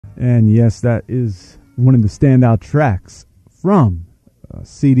And yes, that is one of the standout tracks from a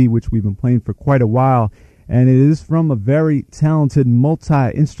CD which we've been playing for quite a while. And it is from a very talented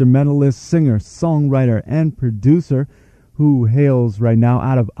multi-instrumentalist, singer, songwriter, and producer who hails right now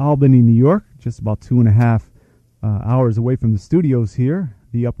out of Albany, New York, just about 2.5 hours away from the studios here,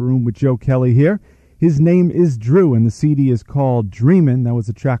 the Upper Room with Joe Kelly here. His name is Drew, and the CD is called Dreamin'. That was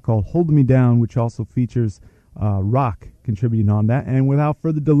a track called Hold Me Down, which also features rock contributing on that. And without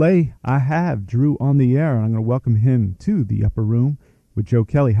further delay, I have Drew on the air, and I'm going to welcome him to the Upper Room with Joe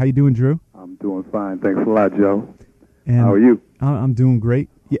Kelly. How you doing, Drew? I'm doing fine. Thanks a lot, Joe. And how are you? I'm doing great.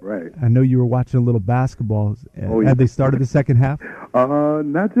 Yeah, right. I know you were watching a little basketball. Oh, yeah. Have they started the second half?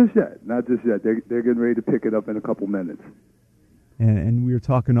 Not just yet. Not just yet. They're getting ready to pick it up in a couple minutes. And we were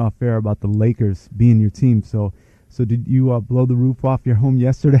talking off air about the Lakers being your team. So did you blow the roof off your home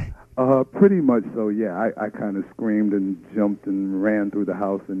yesterday? Pretty much so, yeah. I kind of screamed and jumped and ran through the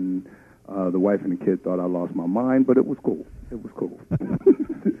house, and the wife and the kid thought I lost my mind, but it was cool. It was cool.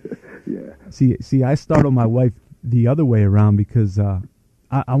 Yeah. See, I startled my wife the other way around because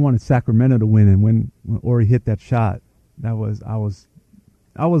I wanted Sacramento to win, and when Ori hit that shot, I was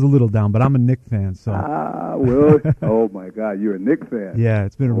a little down, but I'm a Knicks fan, so. Well, oh my God, you're a Knicks fan. Yeah,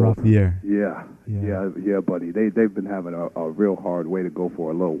 it's been a rough year. Yeah, buddy. They've been having a real hard way to go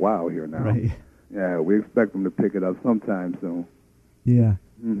for a little while here now. Right. Yeah, we expect them to pick it up sometime soon. Yeah.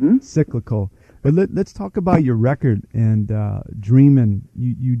 Mm-hmm. Cyclical. But let's talk about your record and Dreamin'.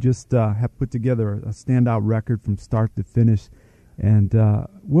 You just have put together a standout record from start to finish. And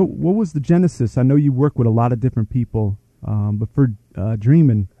what was the genesis? I know you work with a lot of different people, but for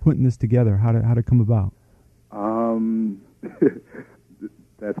Dreamin', putting this together, how did it come about?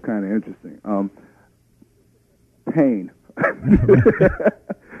 That's kind of interesting. Pain.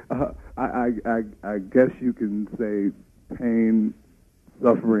 I guess you can say pain,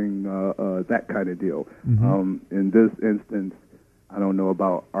 suffering, that kind of deal. Mm-hmm. In this instance, I don't know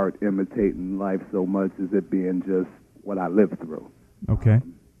about art imitating life so much as it being just what I lived through. Okay.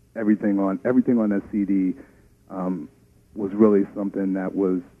 Everything on that CD was really something that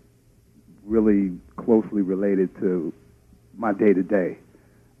was really closely related to my day-to-day.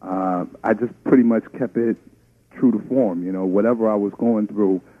 I just pretty much kept it true to form. You know, whatever I was going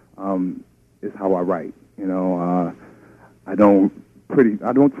through is how I write. You know, I don't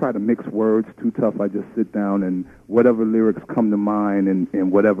try to mix words too tough. I just sit down and whatever lyrics come to mind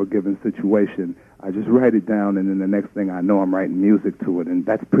in whatever given situation, I just write it down, and then the next thing I know, I'm writing music to it, and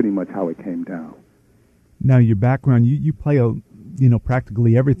that's pretty much how it came down. Now, your background, you play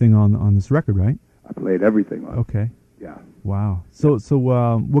practically everything on this record, right? I played everything on it. Okay. Yeah. Wow. So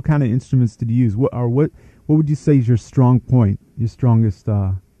what kind of instruments did you use? What would you say is your strong point, your strongest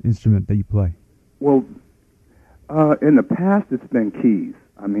instrument that you play? Well, in the past, it's been keys.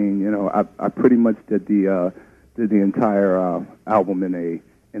 I mean, you know, I pretty much did the entire album in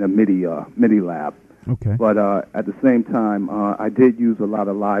a MIDI lab. Okay. But at the same time, I did use a lot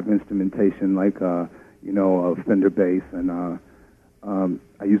of live instrumentation, like Fender bass, and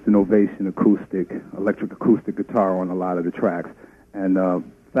I used an Ovation electric acoustic guitar on a lot of the tracks. And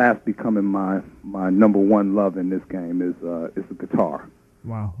fast becoming my number one love in this game is the guitar.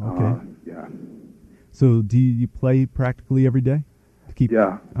 Wow. Okay. Yeah. So do you play practically every day? To keep.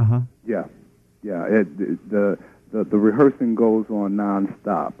 Yeah. Yeah. Yeah. The rehearsing goes on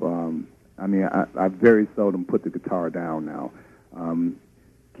nonstop. I mean, I very seldom put the guitar down now.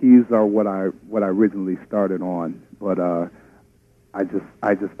 Keys are what I originally started on, but I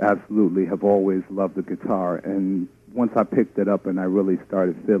just absolutely have always loved the guitar. And once I picked it up and I really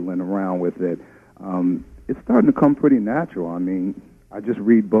started fiddling around with it, it's starting to come pretty natural. I mean, I just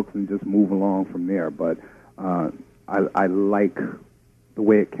read books and just move along from there. But I like the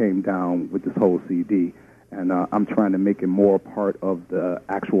way it came down with this whole CD, and I'm trying to make it more part of the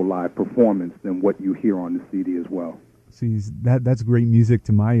actual live performance than what you hear on the CD as well. See, that's great music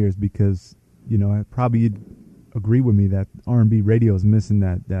to my ears because, you know, probably you'd agree with me that R&B radio is missing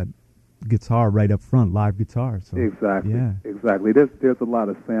that guitar right up front, live guitar. So, exactly. Yeah. Exactly. There's a lot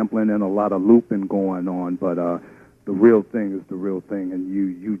of sampling and a lot of looping going on, but the real thing is the real thing, and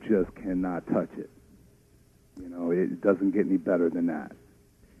you just cannot touch it. You know, it doesn't get any better than that.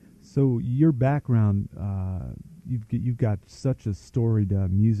 So your background, you've got such a storied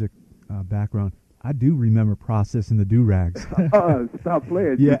music background. I do remember processing the do-rags. Stop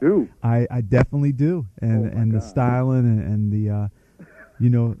playing. Yeah, you do. I definitely do. And the styling and the,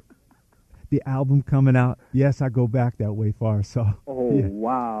 the album coming out. Yes, I go back that way far. So. Oh, yeah.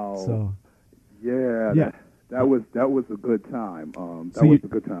 wow. So. Yeah. Yeah. That was a good time. So was a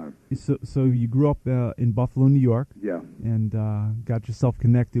good time. So you grew up in Buffalo, New York. Yeah. And got yourself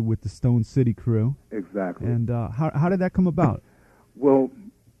connected with the Stone City crew. Exactly. And how did that come about? Well,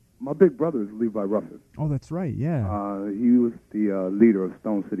 my big brother is Levi Ruffin. Oh, that's right. Yeah. He was the leader of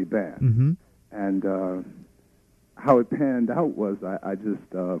Stone City Band. Mm-hmm. And how it panned out was I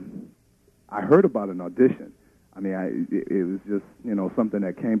heard about an audition. I mean, it was just something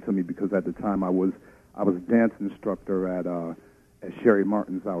that came to me because at the time I was a dance instructor at Sherry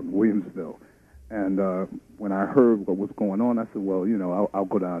Martin's out in Williamsville, and when I heard what was going on, I said, well, I'll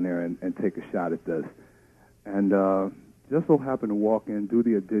go down there and take a shot at this, and just so happened to walk in, do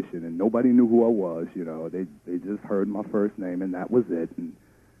the audition, and nobody knew who I was. They just heard my first name, and that was it. And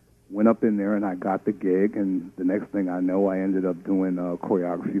went up in there, and I got the gig, and the next thing I know, I ended up doing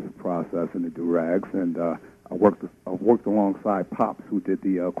choreography for Process and the Do-Rags, and I worked alongside Pops, who did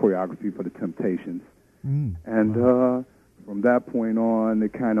the choreography for the Temptations. And from that point on,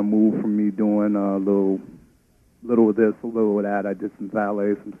 it kind of moved from me doing a little of this, a little of that. I did some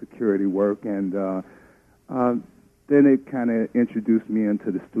valet, some security work, and then it kind of introduced me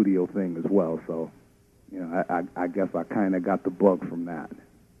into the studio thing as well. So, I guess I kind of got the bug from that.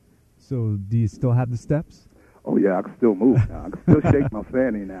 So do you still have the steps? Oh, yeah, I can still move now. I can still shake my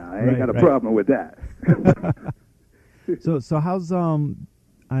fanny now. I ain't got a problem with that. So how's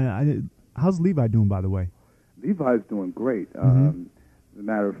Levi doing, by the way? Levi's doing great. As a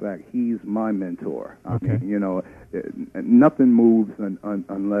matter of fact, he's my mentor. Okay. I mean, nothing moves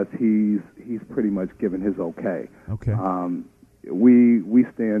unless he's pretty much given his okay. Okay. We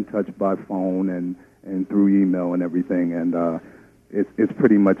stay in touch by phone and through email and everything, and it's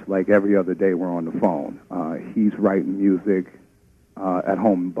pretty much like every other day we're on the phone. He's writing music at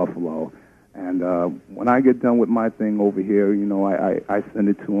home in Buffalo, and when I get done with my thing over here, I send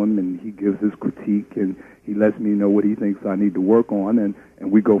it to him, and he gives his critique, and he lets me know what he thinks I need to work on, and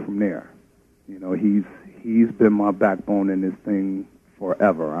we go from there. He's been my backbone in this thing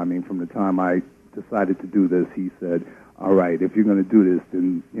forever. I mean, from the time I decided to do this, he said, all right, if you're going to do this,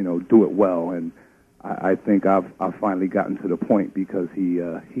 then, do it well. And I think I've finally gotten to the point because he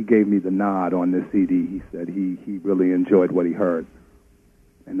gave me the nod on this CD. He said he really enjoyed what he heard,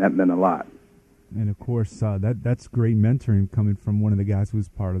 and that meant a lot. And of course, that's great mentoring coming from one of the guys who was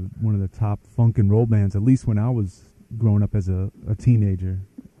part of one of the top funk and roll bands, at least when I was growing up as a teenager.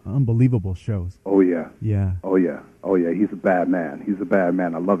 Unbelievable shows. Oh yeah. Yeah. Oh yeah. Oh yeah. He's a bad man.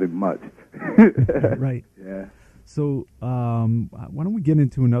 I love him much. Right. Yeah. So why don't we get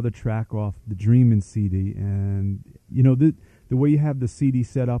into another track off the Dreamin' CD? And the way you have the CD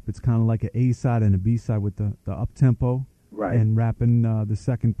set up, it's kind of like an A side and a B side with the up tempo, right? And wrapping the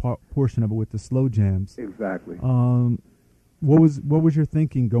second portion of it with the slow jams. Exactly. What was your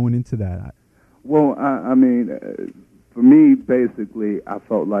thinking going into that? Well, I mean, for me, basically, I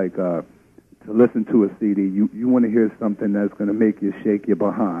felt like to listen to a CD, you want to hear something that's going to make you shake your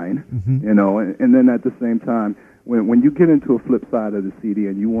behind, and then at the same time, when you get into a flip side of the CD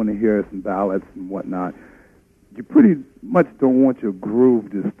and you want to hear some ballads and whatnot, you pretty much don't want your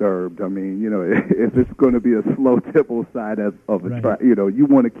groove disturbed. I mean, if it's going to be a slow tempo side of a right. track, you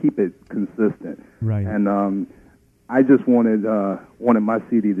want to keep it consistent. Right. And I just wanted my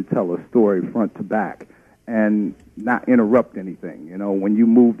CD to tell a story front to back and not interrupt anything. When you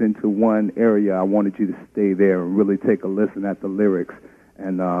moved into one area, I wanted you to stay there and really take a listen at the lyrics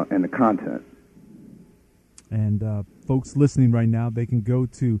and the content. And folks listening right now, they can go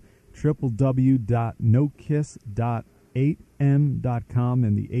to www.nokiss.8m.com,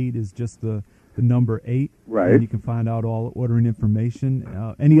 and the 8 is just the number 8. Right. And you can find out all ordering information.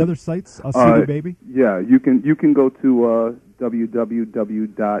 Any other sites? CD Baby? Yeah, you can go to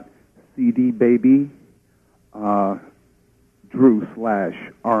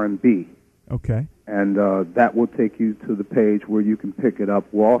www.cdbaby.drew/R&B. Okay. And that will take you to the page where you can pick it up.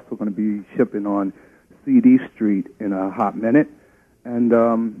 We're also going to be shipping on CD Street in a hot minute, and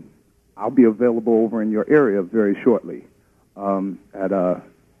I'll be available over in your area very shortly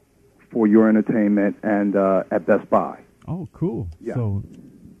for your entertainment and at Best Buy. Oh, cool. Yeah. So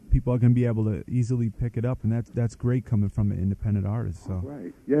people are going to be able to easily pick it up, and that's great coming from an independent artist. So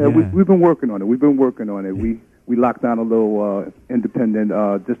right. Yeah. We've been working on it. We locked down a little independent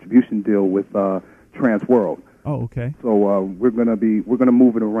distribution deal with Trans World. Oh, okay. So we're gonna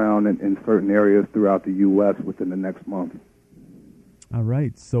move it around in certain areas throughout the U.S. within the next month. All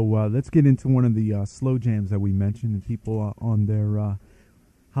right. So let's get into one of the slow jams that we mentioned, and people on their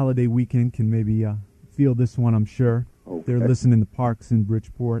holiday weekend can maybe feel this one. I'm sure Okay. they're listening to Parks in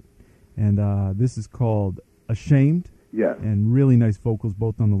Bridgeport, and this is called "Ashamed," Yes. And really nice vocals,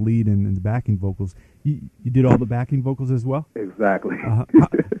 both on the lead and the backing vocals. You did all the backing vocals as well? Exactly.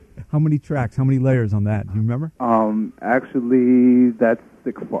 How many tracks? How many layers on that? Do you remember? Actually, that's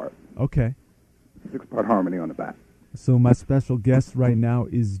 6-part. Okay. 6-part harmony on the back. So my special guest right now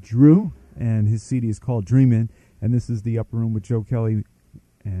is Drew, and his CD is called Dreamin', and this is the Upper Room with Joe Kelly,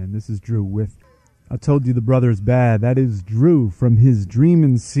 and this is Drew with I Told You the Brother's Bad. That is Drew from his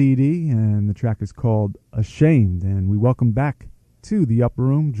Dreamin' CD, and the track is called Ashamed, and we welcome back to the Upper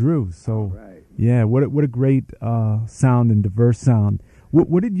Room, Drew. So, right. Yeah, what a great sound and diverse sound.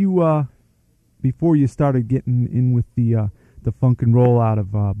 What did you, before you started getting in with the funk and roll out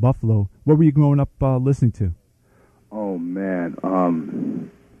of Buffalo, what were you growing up listening to? Oh, man.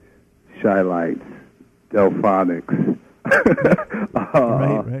 Shy Lights, Delphonics.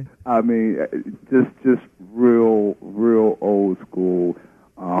 Right. I mean, just real old school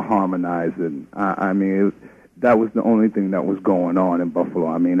harmonizing. I mean, that was the only thing that was going on in Buffalo.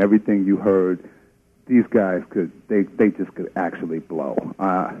 I mean, everything you heard, these guys they just could actually blow.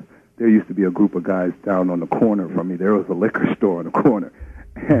 There used to be a group of guys down on the corner from me. There was a liquor store on the corner.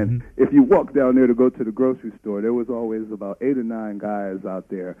 And if you walk down there to go to the grocery store, there was always about 8 or 9 guys out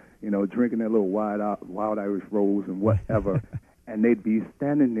there, drinking their little wild Irish rose and whatever. And they'd be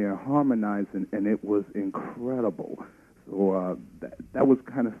standing there harmonizing, and it was incredible. So that was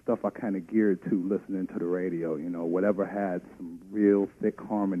kind of stuff I kind of geared to listening to the radio. Whatever had some real thick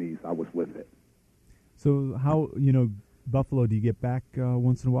harmonies, I was with it. So how, Buffalo, do you get back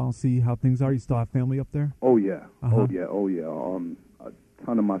once in a while and see how things are? You still have family up there? Oh, yeah. Oh, yeah. A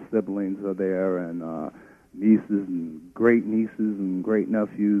ton of my siblings are there, and nieces and great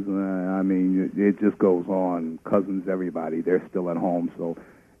nephews. I mean, it just goes on. Cousins, everybody, they're still at home. So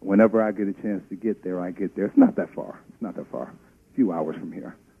whenever I get a chance to get there, I get there. It's not that far. A few hours from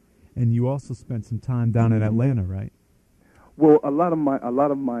here. And you also spent some time down in Atlanta, right? Well, a lot of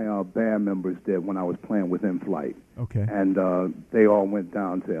my band members did when I was playing with Inflyte. Okay. And they all went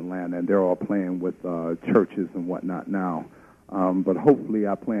down to Atlanta, and they're all playing with churches and whatnot now. But hopefully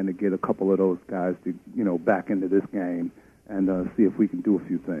I plan to get a couple of those guys to, back into this game and see if we can do a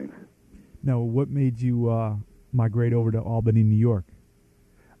few things. Now, what made you migrate over to Albany, New York?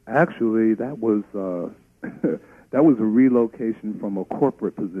 Actually, that was that was a relocation from a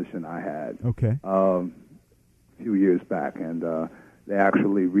corporate position I had. Okay. A few years back, and they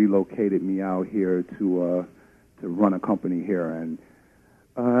actually relocated me out here to run a company here. And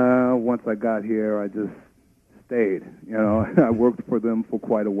once I got here, I just stayed. I worked for them for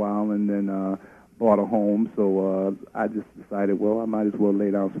quite a while, and then bought a home. So I just decided, well, I might as well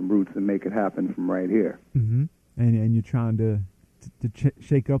lay down some roots and make it happen from right here. Mm-hmm. And you're trying to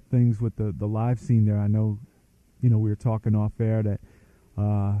shake up things with the live scene there. I know, we were talking off air that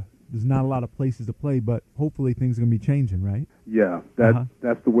there's not a lot of places to play, but hopefully things are going to be changing, right? Yeah,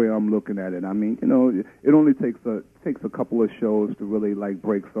 that's the way I'm looking at it. I mean, it only takes a couple of shows to really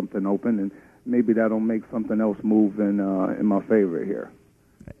break something open, and maybe that'll make something else move in my favor here.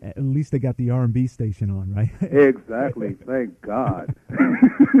 At least they got the R&B station on, right? Exactly. Thank God.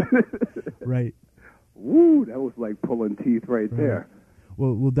 Right. Woo, that was like pulling teeth right there.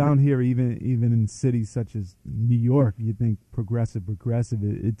 Well, down here, even in cities such as New York, you think progressive.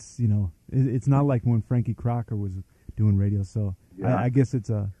 It's it's not like when Frankie Crocker was doing radio. So yeah. I guess it's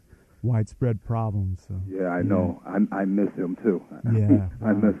a widespread problem. So yeah, I know. I miss him too. Yeah,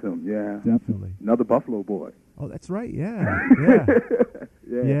 I miss him. Yeah, definitely. Another Buffalo boy. Oh, that's right. Yeah.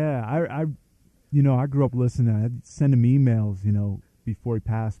 Yeah. I grew up listening. I'd send him emails, before he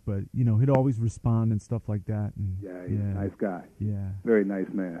passed, but he'd always respond and stuff like that. And, yeah, he's a nice guy. Yeah, very nice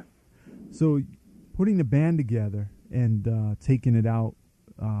man. So, putting the band together and taking it out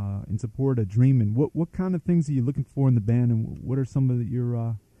in support of Dreamin', what kind of things are you looking for in the band, and what are some of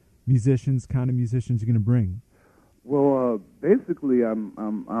your musicians you're going to bring? Well, basically,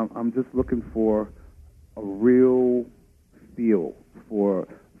 I'm just looking for a real feel for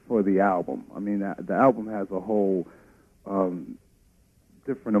the album. I mean, the album has a whole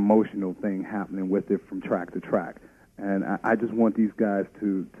different emotional thing happening with it from track to track, and I just want these guys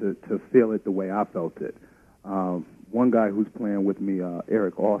to feel it the way I felt it. One guy who's playing with me,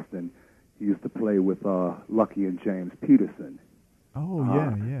 Eric Austin, he used to play with Lucky and James Peterson. Oh,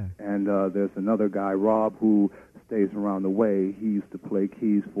 yeah. And there's another guy, Rob, who stays around the way. He used to play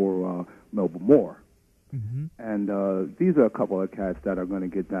keys for Melba Moore. Mm-hmm. And these are a couple of cats that are going to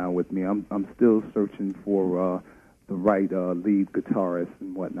get down with me. I'm still searching for the right lead guitarist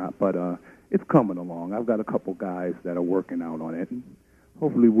and whatnot, but it's coming along. I've got a couple guys that are working out on it, and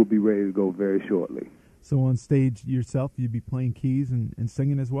hopefully we'll be ready to go very shortly. So on stage yourself, you'd be playing keys and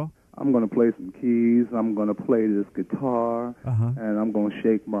singing as well? I'm going to play some keys, I'm going to play this guitar, and I'm going to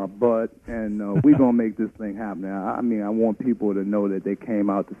shake my butt, and we're going to make this thing happen. I mean, I want people to know that they came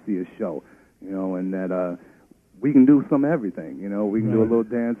out to see a show, you know, and that we can do some everything, you know. We can do a little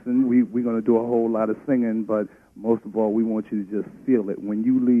dancing, we're going to do a whole lot of singing, but most of all, we want you to just feel it. When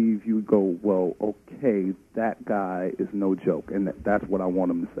you leave, you go, well, okay, that guy is no joke, and that's what I want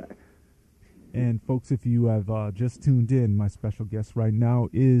them to say. And folks, if you have just tuned in, my special guest right now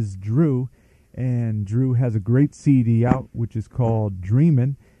is Drew, and Drew has a great CD out, which is called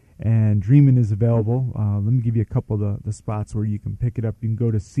Dreamin', and Dreamin' is available. Let me give you a couple of the spots where you can pick it up. You can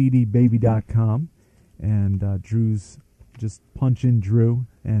go to cdbaby.com, and Drew's just punch in Drew,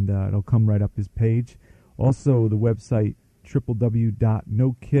 and it'll come right up his page. Also, the website,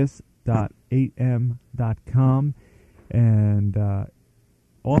 www.nokiss.am.com, and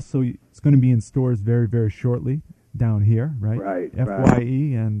also, it's going to be in stores very, very shortly down here, right? Right.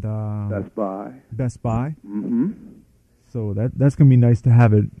 FYE and Best Buy. Mm-hmm. So that's going to be nice to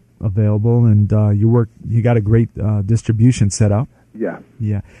have it available, and you got a great distribution set up. Yeah.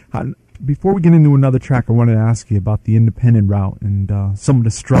 Yeah. Before we get into another track, I wanted to ask you about the independent route and some of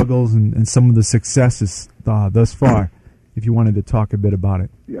the struggles and some of the successes thus far, if you wanted to talk a bit about it.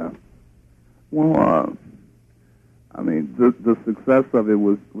 Yeah. Well, I mean, the success of it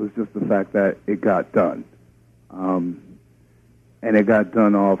was just the fact that it got done, and it got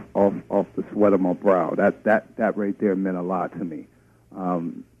done off the sweat of my brow. That right there meant a lot to me.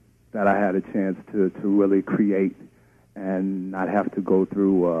 That I had a chance to really create and not have to go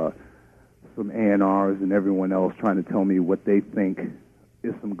through some A&Rs and everyone else trying to tell me what they think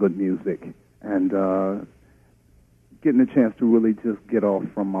is some good music, and getting a chance to really just get off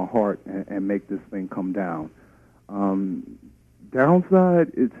from my heart and make this thing come down.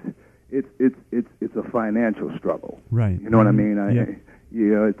 Downside, it's a financial struggle. Right. You know what I mean?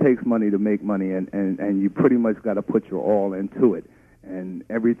 It takes money to make money, and you pretty much got to put your all into it. And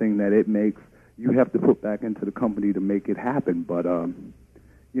everything that it makes, you have to put back into the company to make it happen. But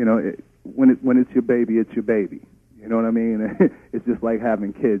you know, when it's your baby, it's your baby. You know what I mean? It's just like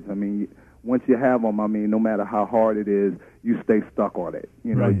having kids. I mean, once you have them, I mean, no matter how hard it is, you stay stuck on it.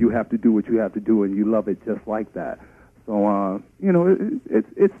 You know, you have to do what you have to do, and you love it just like that. So, you know,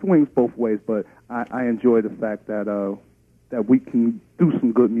 it swings both ways, but I enjoy the fact that that we can do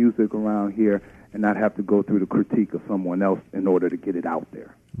some good music around here and not have to go through the critique of someone else in order to get it out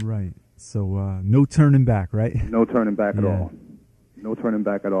there. Right. So no turning back, right? No turning back at all. No turning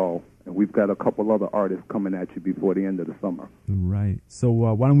back at all. And we've got a couple other artists coming at you before the end of the summer. Right. So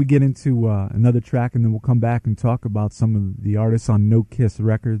why don't we get into another track, and then we'll come back and talk about some of the artists on No Kiss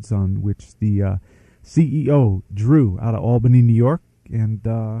Records, on which the CEO, Drew, out of Albany, New York. And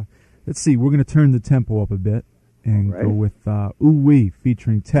let's see, we're going to turn the tempo up a bit and go with Ooh Wee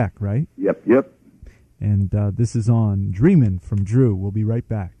featuring Tech, right? Yep. And this is on Dreamin' from Drew. We'll be right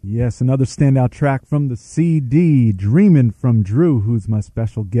back. Yes, another standout track from the CD, Dreamin' from Drew, who's my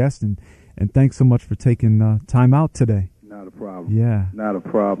special guest. And thanks so much for taking time out today. Not a problem. Yeah. Not a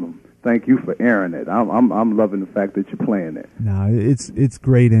problem. Thank you for airing it. I'm loving the fact that you're playing it. No, it's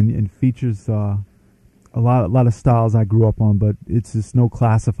great and features a lot of styles I grew up on, but it's just no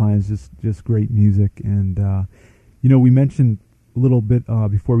classifying. It's just great music. And you know, we mentioned a little bit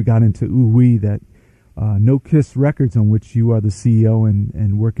before we got into Ooh Wee that No Kiss Records, on which you are the CEO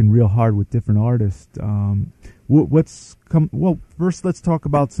and working real hard with different artists. Well, first let's talk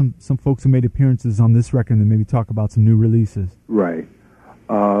about some folks who made appearances on this record, and then maybe talk about some new releases. Right.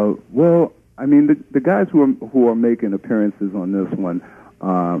 Well, I mean, the guys who are making appearances on this one,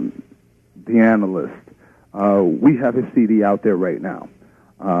 the Analist. We have his CD out there right now.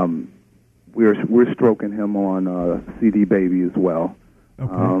 We're stroking him on CD Baby as well.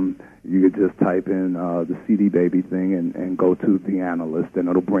 Okay. You could just type in the CD Baby thing and go to the Analist, and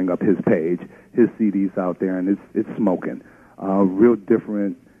it'll bring up his page. His CD's out there, and it's smoking. Real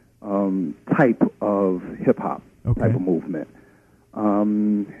different type of hip hop type of movement.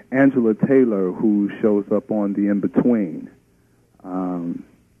 Angela Taylor, who shows up on the In Between,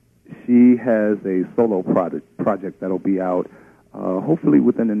 she has a solo project that'll be out hopefully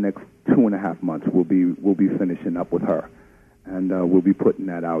within the next 2.5 months. We'll be finishing up with her, and we'll be putting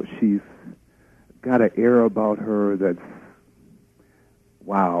that out. She's got an air about her that's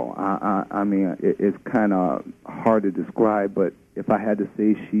wow. I mean, it's kind of hard to describe, but if I had to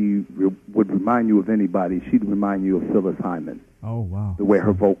say she would remind you of anybody, she'd remind you of Phyllis Hyman. Oh, wow. The way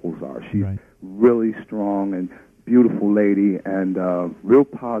her vocals are. She's really strong and beautiful lady, and real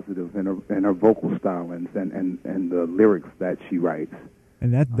positive in her vocal stylings and the lyrics that she writes.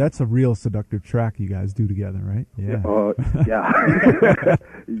 And that's a real seductive track you guys do together, right? Yeah. Yeah.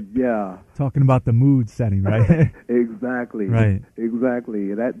 Yeah. Talking about the mood setting, right? Exactly. Right.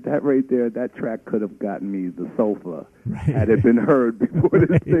 Exactly. That right there, that track could have gotten me the sofa Right. had it been heard before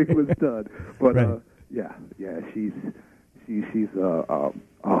this thing was done. But Right. she's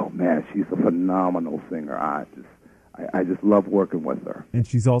oh man, she's a phenomenal singer. I just love working with her. And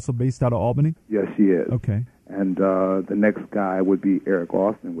she's also based out of Albany? Yes, she is. Okay. And the next guy would be Eric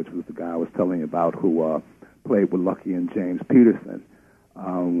Austin, which was the guy I was telling you about who played with Lucky and James Peterson.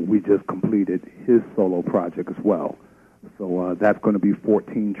 We just completed his solo project as well. So that's going to be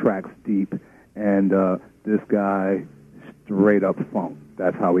 14 tracks deep. And this guy, straight up funk.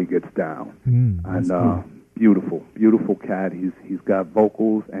 That's how he gets down. That's and cool. beautiful cat. He's got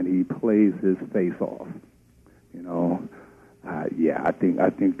vocals, and he plays his face off. You know, I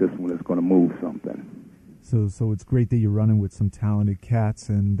think this one is going to move something. So it's great that you're running with some talented cats,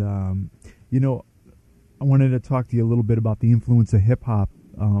 and I wanted to talk to you a little bit about the influence of hip hop.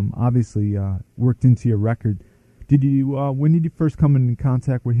 Obviously, worked into your record. Did you? When did you first come in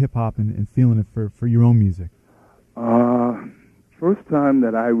contact with hip hop and feeling it for your own music? First time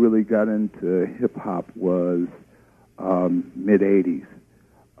that I really got into hip hop was mid '80s.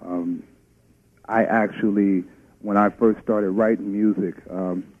 I actually, when I first started writing music,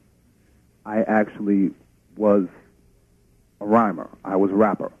 I actually was a rhymer. I was a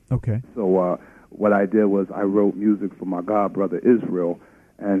rapper. Okay. So what I did was I wrote music for my god brother Israel,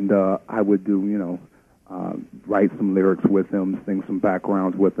 and I would do, write some lyrics with him, sing some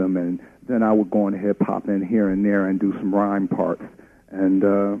backgrounds with him, and then I would go on hip hop in here and there and do some rhyme parts.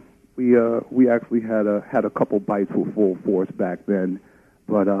 And we actually had a couple bites with Full Force back then,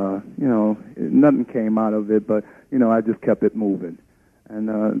 but nothing came out of it. But I just kept it moving,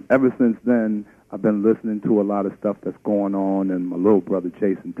 and ever since then I've been listening to a lot of stuff that's going on. And my little brother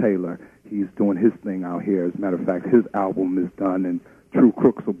Jason Taylor, he's doing his thing out here. As a matter of fact, his album is done, and Tru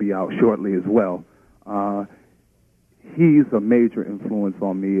Croox will be out shortly as well. He's a major influence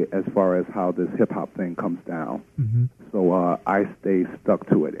on me as far as how this hip-hop thing comes down. Mm-hmm. So I stay stuck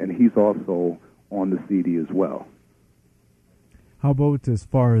to it. And he's also on the CD as well. How about as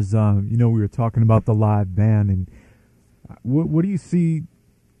far as, we were talking about the live band, and what do you see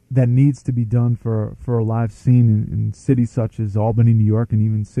that needs to be done for a live scene in cities such as Albany, New York, and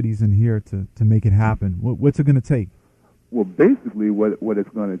even cities in here to make it happen? What's it going to take? Well, basically what it's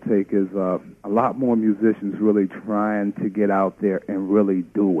going to take is a lot more musicians really trying to get out there and really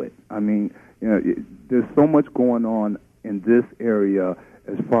do it. I mean, there's so much going on in this area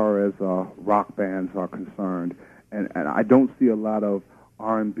as far as rock bands are concerned, and I don't see a lot of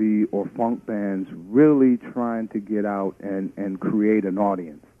R&B or funk bands really trying to get out and create an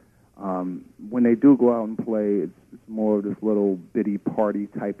audience. When they do go out and play, it's more of this little bitty party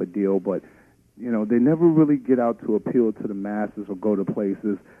type of deal, but they never really get out to appeal to the masses or go to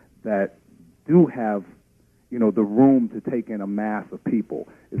places that do have, the room to take in a mass of people.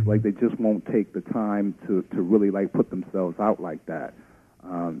 It's like they just won't take the time to really, put themselves out like that.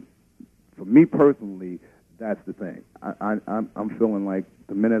 For me personally, that's the thing. I'm feeling like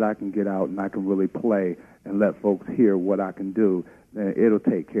the minute I can get out and I can really play and let folks hear what I can do, then it'll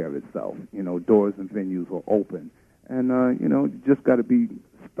take care of itself. Doors and venues will open. And, you just got to be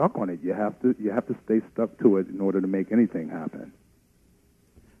stuck on it. You have to stay stuck to it in order to make anything happen.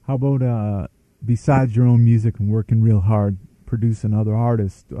 How about besides your own music and working real hard, producing other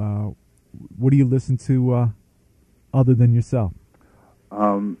artists, what do you listen to other than yourself?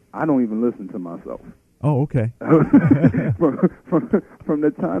 I don't even listen to myself. Oh, okay. From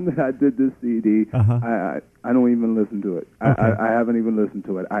the time that I did this CD, I don't even listen to it. Okay. I haven't even listened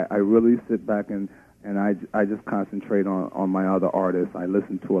to it. I really sit back and I just concentrate on my other artists. I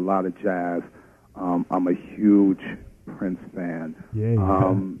listen to a lot of jazz. I'm a huge Prince fan. Yeah,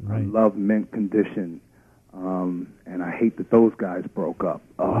 right. I love Mint Condition, and I hate that those guys broke up.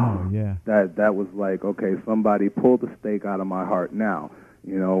 Yeah. That was like, okay, somebody pulled the stake out of my heart now.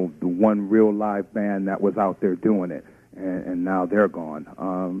 The one real live band that was out there doing it, and now they're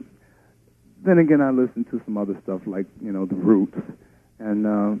gone. Then again, I listen to some other stuff like, The Roots,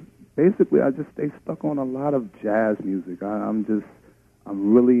 and basically I just stay stuck on a lot of jazz music. I'm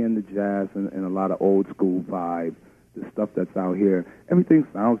really into jazz and a lot of old school vibe, the stuff that's out here. Everything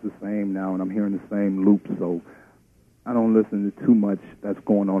sounds the same now, and I'm hearing the same loops, so I don't listen to too much that's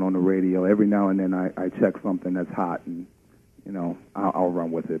going on the radio. Every now and then I check something that's hot, and I'll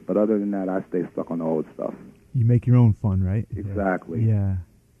run with it. But other than that, I stay stuck on the old stuff. You make your own fun, right? Exactly. Yeah.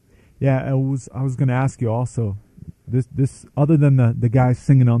 I was going to ask you also. This other than the guy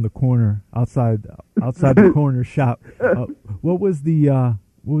singing on the corner outside the corner shop, what was the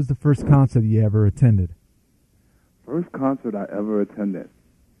first concert you ever attended? First concert I ever attended.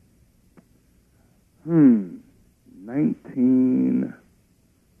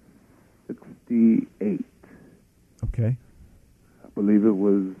 1968. Okay. I believe it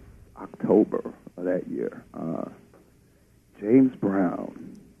was October of that year. James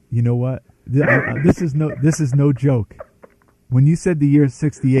Brown. You know what? This is no joke. When you said the year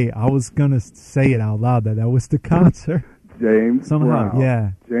 68, I was gonna say it out loud that was the concert. James Somehow, Brown.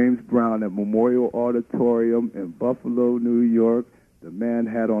 yeah. James Brown at Memorial Auditorium in Buffalo, New York. The man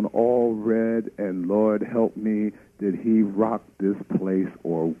had on all red, and Lord help me, did he rock this place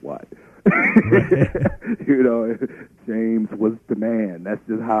or what? You know, James was the man. That's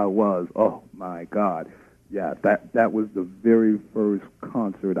just how it was. Oh, my God. Yeah, that was the very first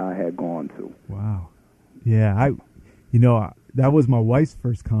concert I had gone to. Wow. Yeah, that was my wife's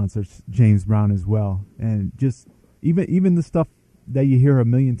first concert, James Brown as well. And just even the stuff that you hear a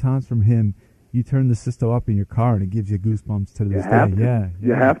million times from him, you turn the system up in your car and it gives you goosebumps to this day. Yeah,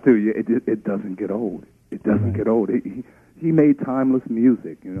 you have to. It doesn't get old. It doesn't get old. He made timeless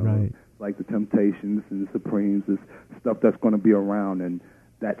music, you know, right. Like the Temptations and the Supremes, this stuff that's going to be around, and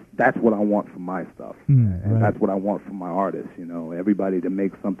that's what I want from my stuff, and right. That's what I want from my artists. You know, everybody to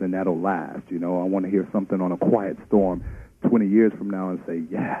make something that'll last. You know, I want to hear something on A Quiet Storm 20 years from now and say,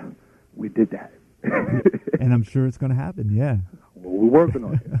 yeah, we did that. And I'm sure it's going to happen. Yeah. Well, we're working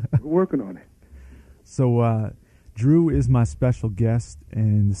on it. We're working on it. So Drew is my special guest,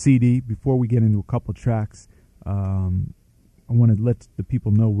 and the CD, before we get into a couple tracks, I want to let the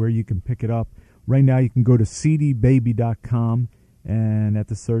people know where you can pick it up. Right now you can go to cdbaby.com, and at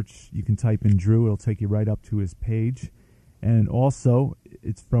the search you can type in Drew. It'll take you right up to his page. And also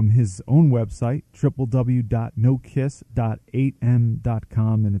it's from his own website,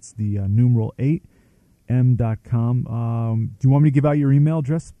 www.nokiss.8m.com, and it's the numeral 8m.com. Do you want me to give out your email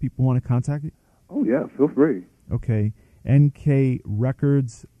address if people want to contact you? Oh, yeah, feel free. Okay.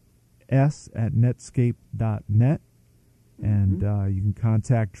 nkrecords@netscape.net. And you can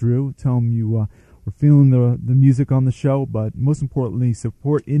contact Drew. Tell him you were feeling the music on the show, but most importantly,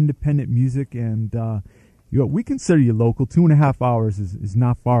 support independent music. And we consider you local. 2.5 hours is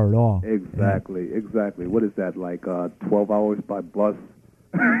not far at all. Exactly. What is that, like 12 hours by bus?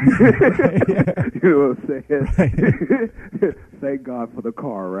 You know what I'm saying? Right. Thank God for the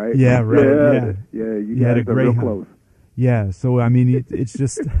car, right? Yeah, right. Yeah, you guys are real close. Yeah, so I mean, it's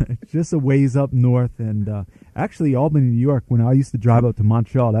just a ways up north, and actually Albany, New York. When I used to drive up to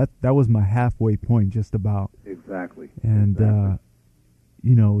Montreal, that was my halfway point, just about. Exactly. And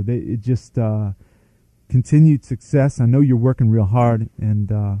it just continued success. I know you're working real hard, and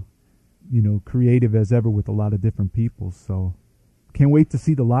creative as ever with a lot of different people. So can't wait to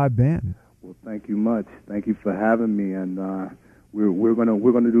see the live band. Well, thank you much. Thank you for having me, and we're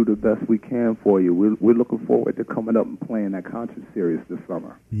gonna do the best we can for you. We're looking forward to coming up and playing that concert series this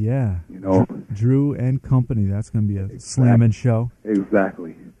summer. Yeah, you know, Drew and Company. That's gonna be a slamming show.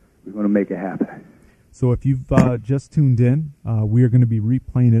 Exactly. We're gonna make it happen. So if you've just tuned in, we are going to be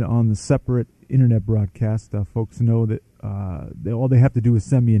replaying it on the separate internet broadcast. Folks know that all they have to do is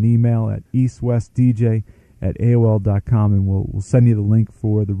send me an email at eastwestdj@aol.com, and we'll send you the link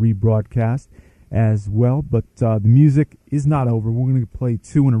for the rebroadcast as well. But the music is not over. We're going to play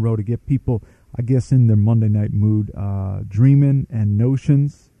 2 in a row to get people, I guess, in their Monday night mood. Dreamin' and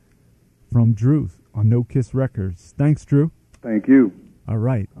Notions from Drew on No Kiss Records. Thanks, Drew. Thank you. All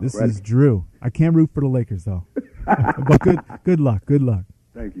right. This is Drew. I can't root for the Lakers, though. But good luck. Good luck.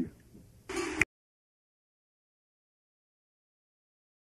 Thank you.